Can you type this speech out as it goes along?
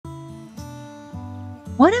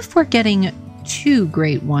What if we're getting 2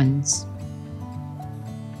 great ones?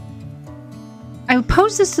 I would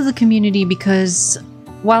pose this to the community because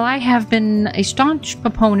while I have been a staunch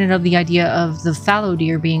proponent of the idea of the fallow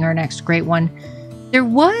deer being our next great one, there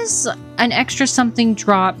was an extra something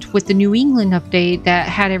dropped with the New England update that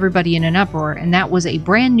had everybody in an uproar, and that was a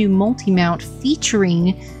brand new multi-mount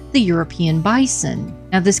featuring the European Bison.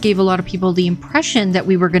 Now, this gave a lot of people the impression that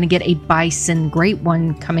we were going to get a Bison great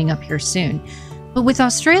one coming up here soon. But with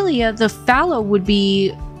Australia, the fallow would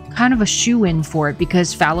be kind of a shoe-in for it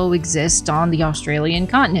because fallow exists on the Australian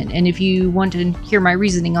continent. And if you want to hear my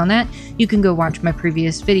reasoning on that, you can go watch my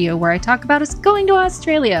previous video where I talk about us going to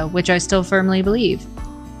Australia, which I still firmly believe.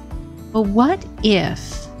 But what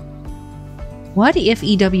if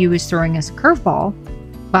EW is throwing us a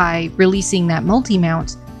curveball by releasing that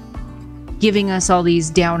multi-mount, giving us all these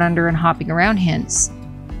down under and hopping around hints,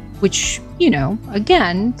 which, you know,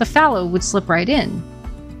 again, the fallow would slip right in.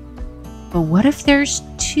 But what if there's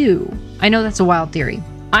 2? I know that's a wild theory.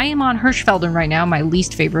 I am on Hirschfelden right now, my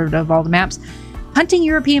least favorite of all the maps, hunting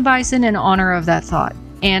European Bison in honor of that thought.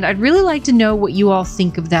 And I'd really like to know what you all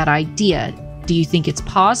think of that idea. Do you think it's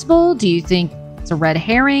possible? Do you think it's a red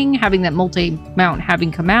herring, having that multi-mount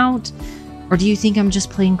having come out? Or do you think I'm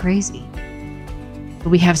just plain crazy? But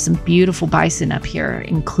we have some beautiful bison up here,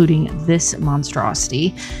 including this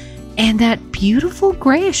monstrosity, and that beautiful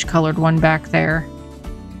grayish colored one back there.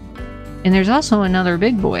 And there's also another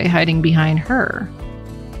big boy hiding behind her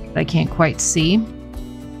that I can't quite see.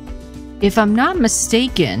 If I'm not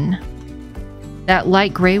mistaken, that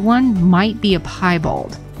light gray one might be a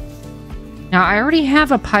piebald. Now, I already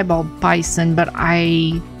have a piebald bison, but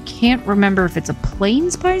I can't remember if it's a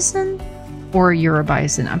plains bison or a Euro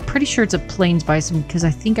bison. I'm pretty sure it's a plains bison because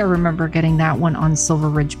I think I remember getting that one on Silver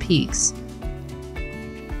Ridge Peaks.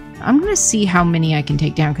 I'm going to see how many I can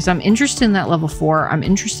take down because I'm interested in that level 4. I'm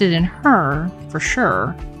interested in her for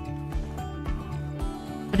sure.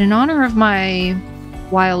 But in honor of my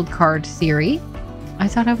wild card theory, I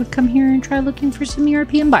thought I would come here and try looking for some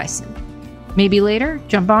European bison. Maybe later,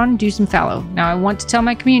 jump on, do some fallow. Now, I want to tell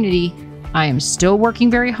my community I am still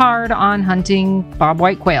working very hard on hunting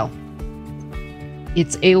bobwhite quail.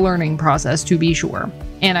 It's a learning process, to be sure.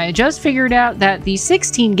 And I just figured out that the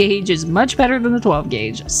 16 gauge is much better than the 12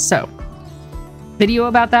 gauge. So, video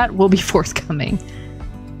about that will be forthcoming.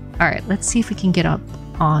 All right, let's see if we can get up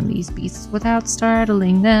on these beasts without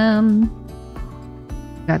startling them.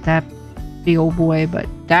 Got that big old boy, but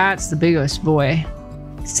that's the biggest boy.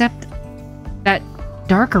 Except that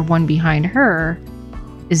darker one behind her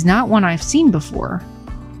is not one I've seen before.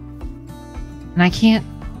 And I can't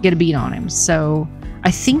get a beat on him, so I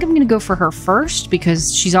think I'm going to go for her first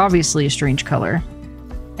because she's obviously a strange color.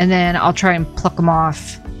 And then I'll try and pluck them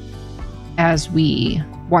off as we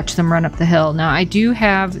watch them run up the hill. Now, I do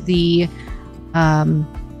have the... oh,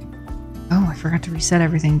 I forgot to reset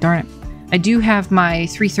everything. Darn it. I do have my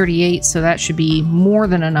 338, so that should be more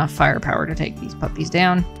than enough firepower to take these puppies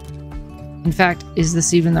down. In fact, is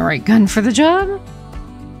this even the right gun for the job?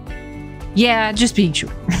 Yeah, just being sure.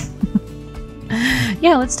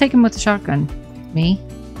 Yeah, let's take him with the shotgun. Me.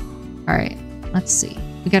 All right, let's see.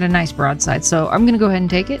 We got a nice broadside, so I'm gonna go ahead and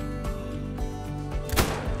take it.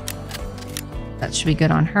 That should be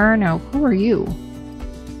good on her. Now, who are you?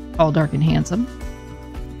 All dark and handsome.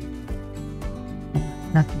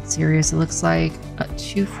 Nothing serious. It looks like a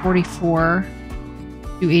 244,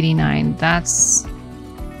 289. That's...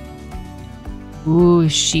 Ooh,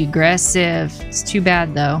 is she aggressive? It's too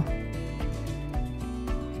bad though,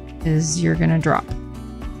 because you're gonna drop.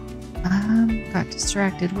 Got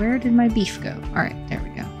distracted. Where did my beef go? All right, there we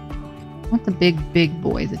go. I want the big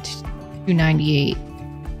boy, the 298.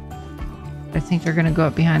 I think they're gonna go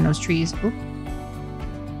up behind those trees. Oop.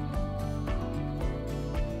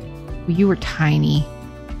 You were tiny.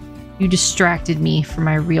 You distracted me from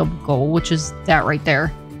my real goal, which is that right there.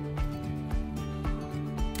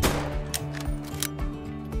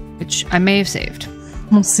 Which I may have saved.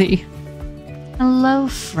 We'll see. Hello,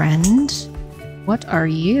 friend. What are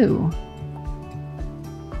you?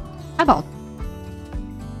 Piebald.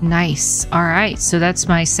 Nice. Alright, so that's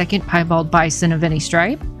my second piebald bison of any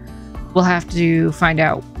stripe. We'll have to find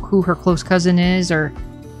out who her close cousin is or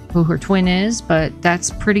who her twin is, but that's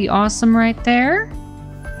pretty awesome right there.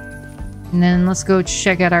 And then let's go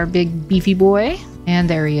check out our big beefy boy. And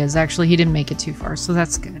there he is. Actually, he didn't make it too far, so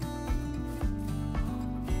that's good.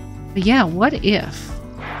 But yeah, what if?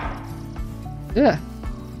 Ugh.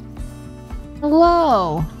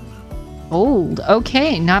 Hello. Old.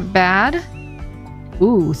 Okay, not bad.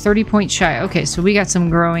 Ooh, 30 points shy. Okay, so we got some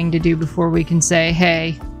growing to do before we can say,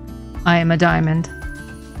 hey, I am a diamond.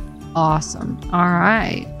 Awesome. All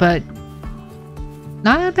right, but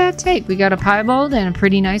not a bad take. We got a piebald and a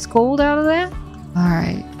pretty nice gold out of that. All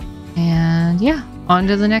right, and yeah, on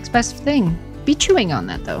to the next best thing. Be chewing on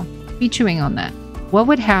that though. Be chewing on that. What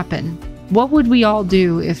would happen? What would we all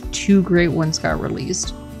do if 2 great ones got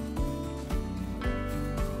released?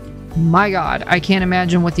 My God, I can't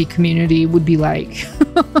imagine what the community would be like.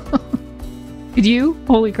 Could you?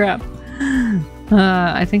 Holy crap.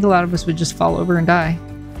 I think a lot of us would just fall over and die.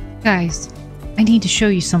 Guys, I need to show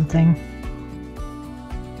you something.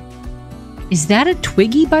 Is that a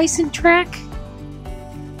Twiggy Bison track?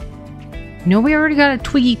 No, we already got a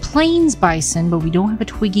Twiggy Plains Bison, but we don't have a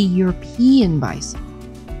Twiggy European Bison.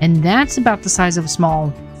 And that's about the size of a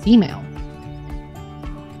small female.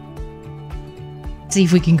 Let's see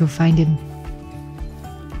if we can go find him.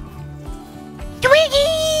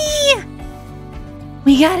 Twiggy!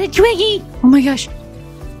 We got a Twiggy! Oh my gosh.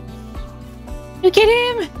 Look at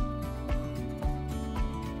him!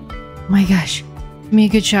 Oh my gosh. Give me a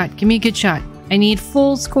good shot. Give me a good shot. I need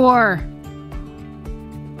full score.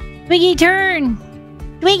 Twiggy, turn!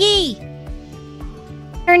 Twiggy!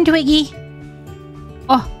 Turn, Twiggy.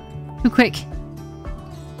 Oh, too quick.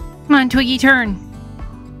 Come on, Twiggy, turn.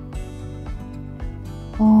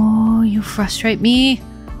 Oh, you frustrate me.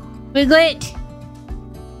 Twiglet!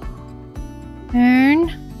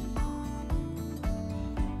 Turn.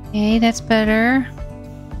 Okay, that's better.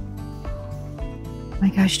 Oh my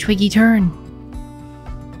gosh, Twiggy, turn.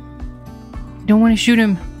 I don't want to shoot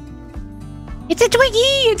him. It's a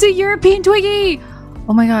Twiggy! It's a European Twiggy!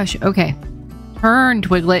 Oh my gosh, okay. Turn,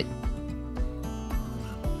 Twiglet.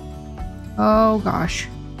 Oh gosh.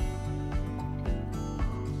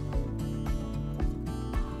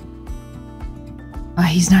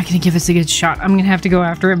 He's not going to give us a good shot. I'm going to have to go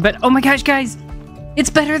after him. But oh my gosh, guys! It's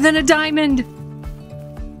better than a diamond!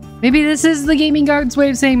 Maybe this is the gaming god's way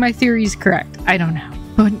of saying my theory is correct. I don't know.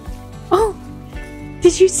 But oh!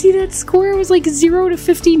 Did you see that score? It was like 0 to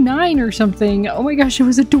 59 or something. Oh my gosh, it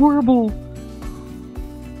was adorable.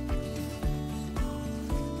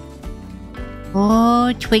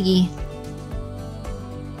 Oh, Twiggy.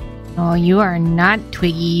 Oh, you are not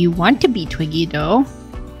Twiggy. You want to be Twiggy, though.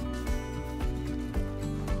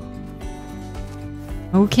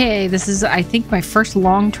 Okay, this is, I think, my first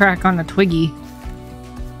long track on a Twiggy.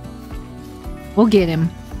 We'll get him.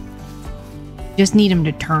 Just need him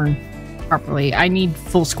to turn properly. I need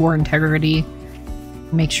full score integrity.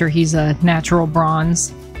 Make sure he's a natural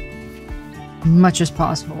bronze. As much as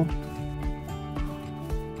possible.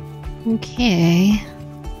 Okay.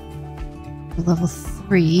 Level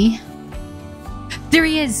 3. There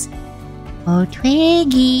he is! Oh,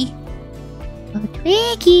 Twiggy! Oh,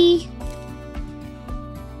 Twiggy!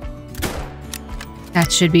 That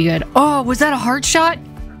should be good. Oh, was that a heart shot?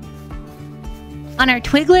 On our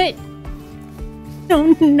Twiglet?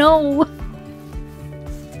 Oh no!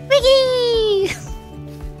 Twiggy!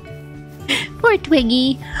 Poor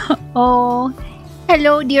Twiggy. Oh,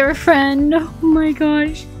 hello dear friend. Oh my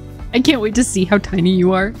gosh. I can't wait to see how tiny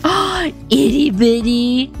you are. Oh, itty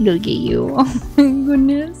bitty. Look at you. Oh my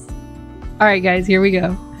goodness. Alright guys, here we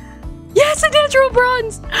go. Yes, a natural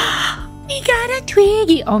bronze! We got a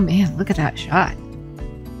Twiggy. Oh man, look at that shot.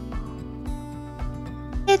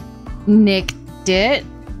 It nicked it.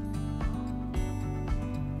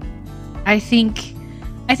 I think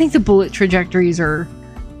the bullet trajectories are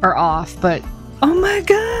off, but oh my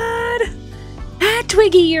god! Ah,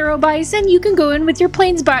 Twiggy Euro Bison, you can go in with your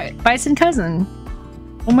Plains Bison cousin.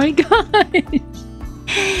 Oh my gosh!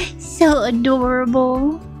 So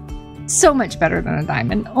adorable. So much better than a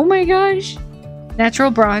diamond. Oh my gosh! Natural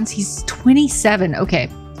bronze, he's 27. Okay.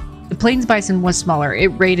 The Plains Bison was smaller. It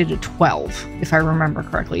rated a 12, if I remember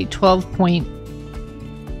correctly. 12.5?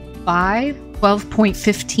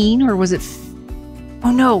 12.15? Or was it...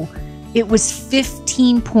 Oh no! It was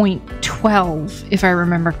 15.12, if I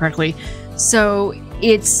remember correctly. So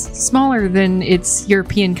it's smaller than its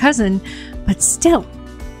European cousin, but still.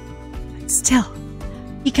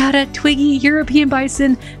 He got a Twiggy European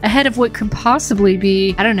Bison ahead of what could possibly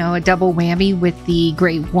be, I don't know, a double whammy with the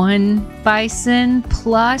Grade 1 Bison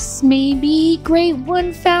plus maybe Grade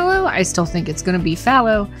 1 Fallow. I still think it's going to be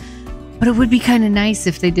Fallow, but it would be kind of nice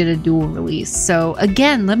if they did a dual release. So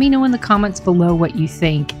again, let me know in the comments below what you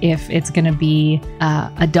think, if it's going to be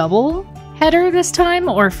a double header this time,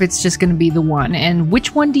 or if it's just going to be the one. And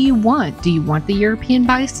which one do you want? Do you want the European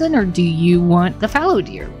Bison, or do you want the Fallow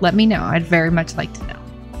deer? Let me know. I'd very much like to know.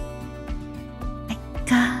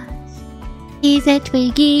 He's a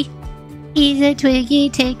Twiggy. He's a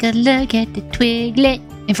Twiggy. Take a look at the Twiglet.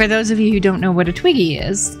 And for those of you who don't know what a Twiggy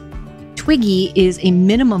is, Twiggy is a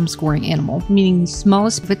minimum scoring animal, meaning the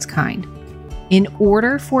smallest of its kind. In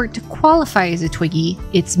order for it to qualify as a Twiggy,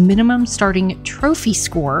 its minimum starting trophy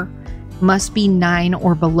score must be 9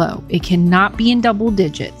 or below. It cannot be in double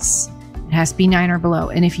digits. It has to be 9 or below.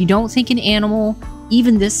 And if you don't think an animal,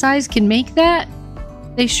 even this size, can make that,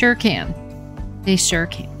 they sure can. They sure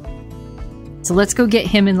can. So let's go get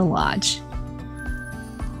him in the lodge.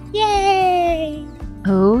 Yay!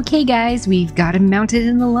 Okay, guys, we've got him mounted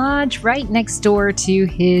in the lodge right next door to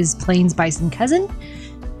his Plains Bison cousin.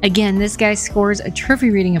 Again, this guy scores a trophy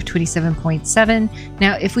rating of 27.7.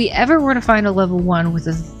 Now, if we ever were to find a level 1 with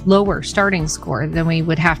a lower starting score, then we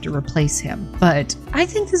would have to replace him. But I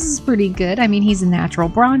think this is pretty good. I mean, he's a natural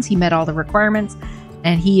bronze. He met all the requirements.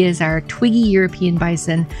 And he is our Twiggy European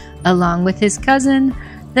Bison, along with his cousin,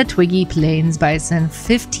 the Twiggy Plains Bison,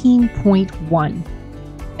 15.1.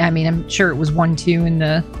 I mean, I'm sure it was 1-2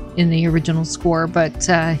 in the original score, but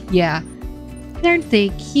yeah. Aren't they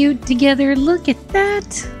cute together? Look at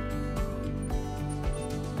that.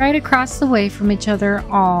 Right across the way from each other.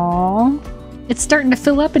 Aww. It's starting to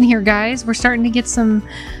fill up in here, guys. We're starting to get some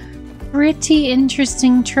pretty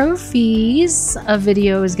interesting trophies. A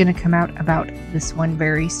video is going to come out about this one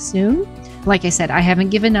very soon. Like I said, I haven't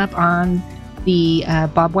given up on the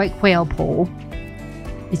bobwhite quail poll.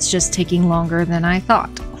 It's just taking longer than I thought.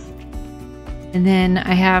 And then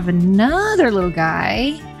I have another little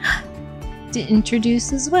guy to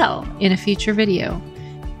introduce as well in a future video.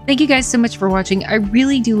 Thank you guys so much for watching. I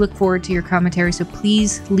really do look forward to your commentary, so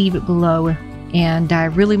please leave it below. And I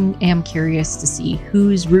really am curious to see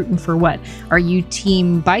who's rooting for what. Are you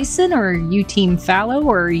Team Bison, or are you Team Fallow,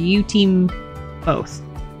 or are you Team both?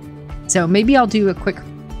 So maybe I'll do a quick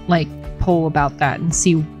poll about that and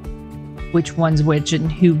see which one's which and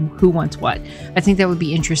who wants what. I think that would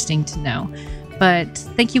be interesting to know. But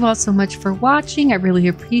thank you all so much for watching. I really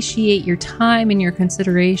appreciate your time and your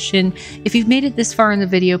consideration. If you've made it this far in the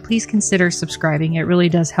video, please consider subscribing. It really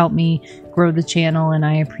does help me grow the channel, and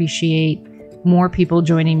I appreciate more people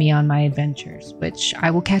joining me on my adventures, which I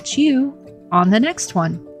will catch you on the next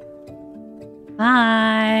one.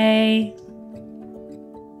 Bye!